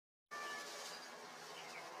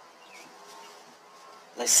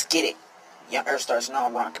Let's get it. Young Airstarks now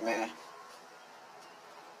I'm rocking, man.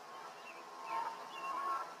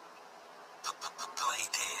 Play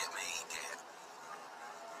dead, man, dead.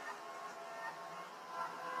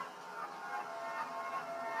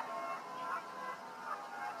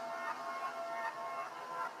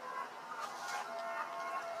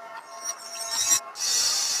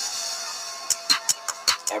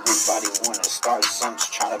 Everybody wanna start something,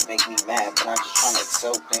 trying to make me mad, but I'm just trying to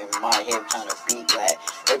tell them in my head, trying to be glad.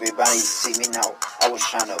 Everybody see me now, I was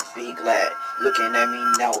trying to be glad. Looking at me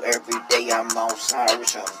now, every day I'm outside, I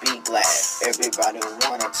was trying to be glad. Everybody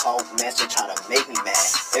wanna talk mess, they trying to make me mad.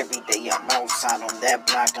 Every day I'm outside on that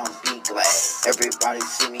block, I'm be glad. Everybody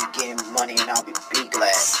see me getting money and I'll be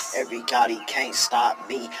glad. Everybody can't stop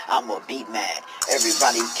me, I'ma be mad.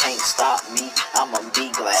 Everybody can't stop me, I'ma be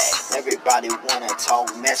glad. Everybody wanna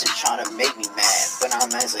talk message trying to make me mad, but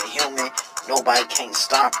I'm as a human, nobody can't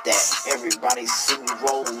stop that. Everybody see me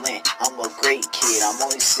rolling, I'm a great kid, I'm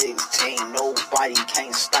only 16, nobody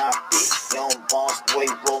can't stop it. Young boss boy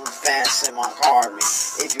rolling fast in my car.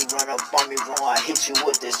 If you run up on me wrong, I hit you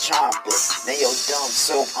with this chopper. Then your dumb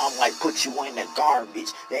self, I'm like put you in the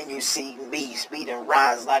garbage. Then you see me speeding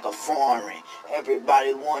rise like a foreign.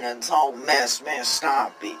 Everybody wanna talk mess, man,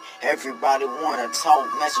 stop it. Everybody wanna talk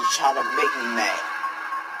message try to make me mad.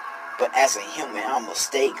 But as a human, I'ma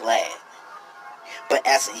stay glad. But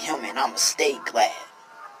as a human, I'ma stay glad.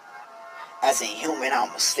 As a human,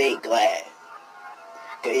 I'ma stay glad.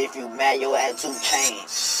 Cause if you mad, your attitude change.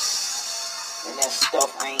 And that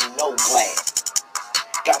stuff ain't no glad.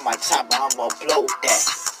 Got my top, I'ma blow that.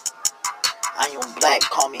 I am black,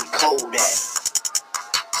 call me Kodak.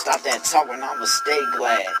 Stop that talking, I'ma stay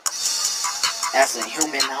glad. As a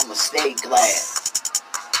human, I'ma stay glad.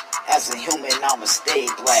 As a human, I'ma stay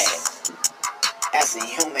glad. As a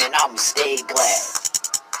human, I'ma stay glad.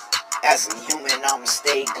 As a human, I'ma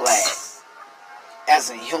stay glad. As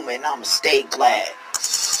a human, I'ma stay glad.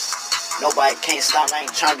 Nobody can't stop me, I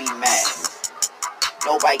ain't tryna be mad.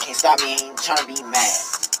 Nobody can't stop me, I ain't tryna be mad.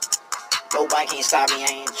 Nobody can't stop me, I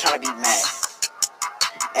ain't tryna be mad.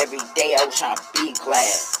 Every day I was tryna be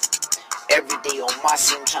glad. Every day on my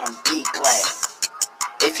scene I'm tryna be glad.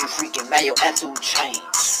 If you freaking mad, your attitude change.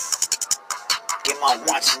 Get my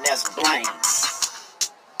watch and that's blind.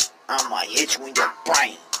 I'ma hit you in your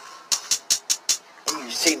brain. And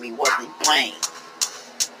you see me what they blame.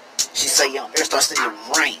 She say young Airstarks in your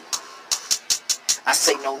rain. I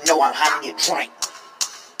say no, I'm hiding your drink.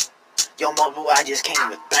 Yo mother, I just can't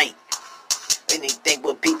even think. Anything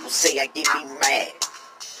what people say, I get me mad.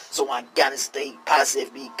 So I gotta stay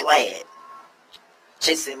positive, be glad.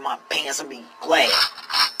 Chasing my pants and be glad.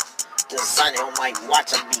 Designing on my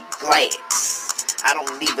watch and be glad. I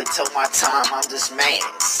don't even tell my time, I'm just mad.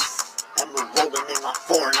 I'm rolling in my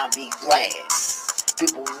foreign, I'll be glad.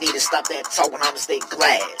 People need to stop that talking, I'ma stay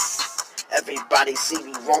glad. Everybody see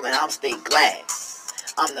me rolling, I'm stay glad.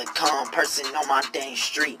 I'm the calm person on my dang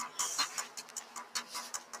street.